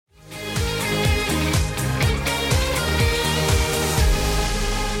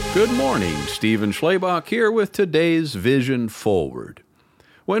Good morning, Stephen Schlabach here with today's Vision Forward.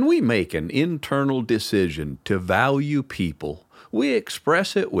 When we make an internal decision to value people, we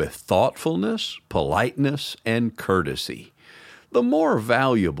express it with thoughtfulness, politeness, and courtesy. The more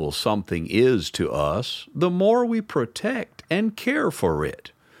valuable something is to us, the more we protect and care for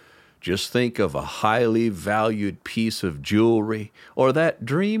it. Just think of a highly valued piece of jewelry or that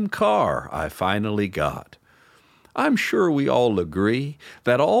dream car I finally got. I'm sure we all agree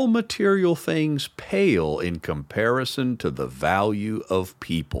that all material things pale in comparison to the value of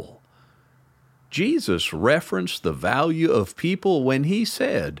people. Jesus referenced the value of people when he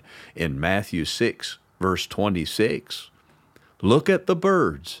said in Matthew 6, verse 26, "Look at the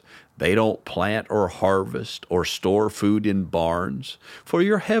birds. They don't plant or harvest or store food in barns, for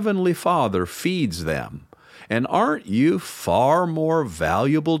your heavenly Father feeds them. And aren't you far more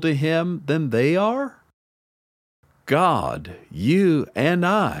valuable to him than they are?" God, you, and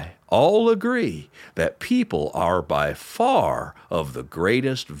I all agree that people are by far of the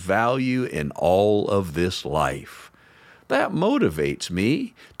greatest value in all of this life. That motivates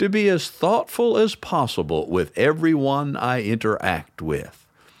me to be as thoughtful as possible with everyone I interact with.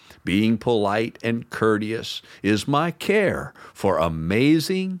 Being polite and courteous is my care for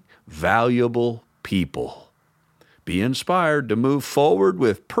amazing, valuable people. Be inspired to move forward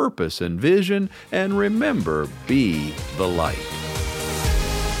with purpose and vision, and remember, be the light.